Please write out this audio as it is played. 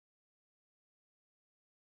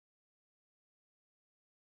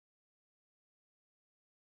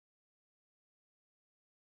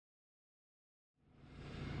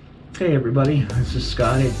Hey everybody, this is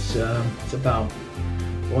Scott. It's about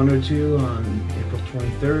 1:02 on April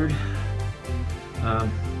 23rd.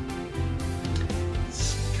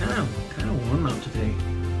 It's kind of warm out today.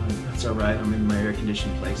 That's all right. I'm in my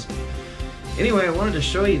air-conditioned place. Anyway, I wanted to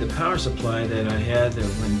show you the power supply that I had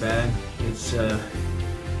that went bad. It's as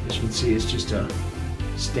you can see, it's just a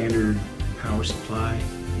standard power supply,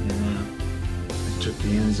 and I took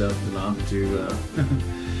the ends of it off to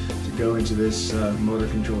to go into this motor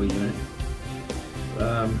control unit.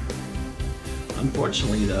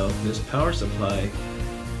 Unfortunately though, this power supply,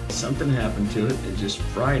 something happened to it. It just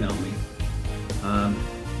fried on me.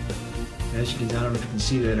 As you can, I don't know if you can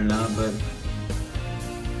see that or not, but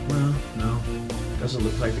well, no, it doesn't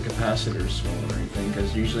look like the capacitor is swollen or anything,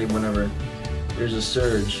 because usually whenever there's a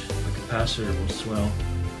surge, the capacitor will swell.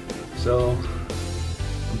 So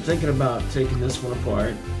I'm thinking about taking this one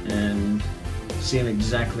apart and seeing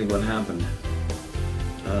exactly what happened.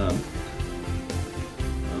 I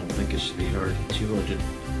don't think it should be too hard to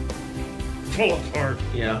pull apart.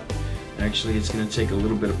 Yeah, actually it's going to take a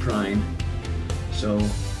little bit of prying. So,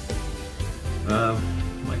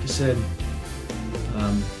 like I said,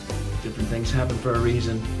 different things happen for a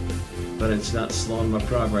reason, but it's not slowing my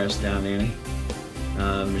progress down any.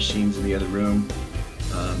 Machine's in the other room.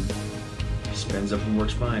 Spins up and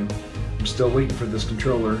works fine. I'm still waiting for this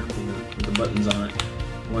controller with the buttons on it.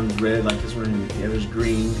 One's red like this one, and the other's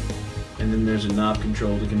green. And then there's a knob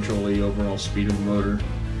control to control the overall speed of the motor.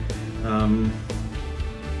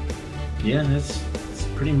 Yeah, that's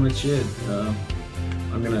pretty much it.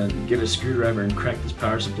 I'm gonna get a screwdriver and crack this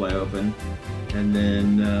power supply open, and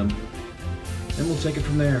then we'll take it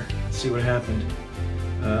from there. See what happened.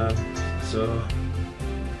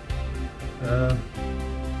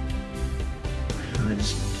 I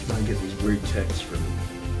just keep on getting these weird texts from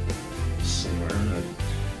somewhere,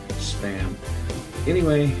 spam.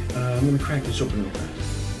 Anyway, I'm gonna crack this open real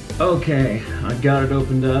fast. Okay, I got it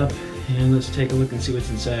opened up, and let's take a look and see what's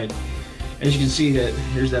inside. As you can see,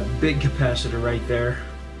 here's that big capacitor right there.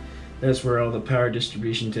 That's where all the power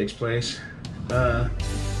distribution takes place.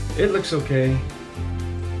 It looks okay.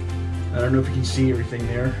 I don't know if you can see everything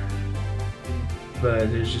there, but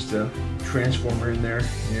there's just a transformer in there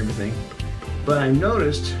and everything. But I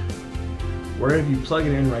noticed wherever you plug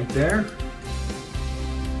it in right there,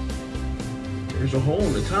 there's a hole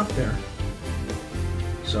in the top there.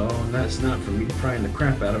 So that's not for me prying the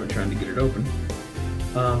crap out of it trying to get it open.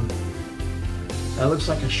 That looks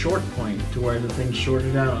like a short point to where the thing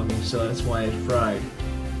shorted out on me, so that's why it fried.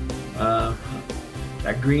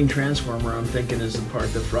 That green transformer, I'm thinking, is the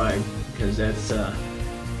part that fried, because that's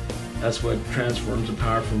what transforms the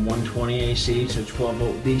power from 120 AC to 12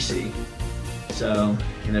 volt DC. So,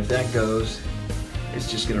 and if that goes, it's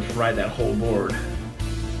just gonna fry that whole board.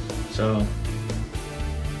 So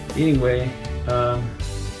anyway, I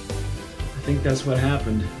think that's what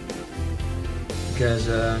happened, because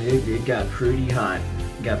it got pretty hot.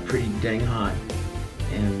 It got pretty dang hot,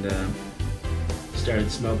 and started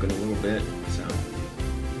smoking a little bit. So,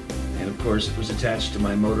 and of course it was attached to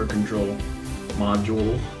my motor control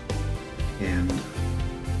module, and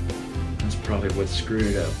that's probably what screwed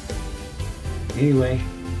it up. Anyway,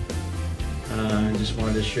 I just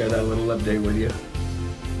wanted to share that little update with you,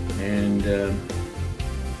 and the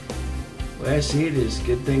way I see it is,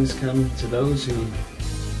 good things come to those who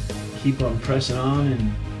keep on pressing on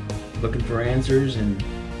and looking for answers and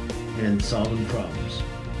solving problems.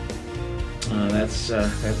 That's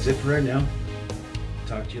it for right now.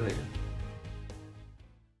 Talk to you later.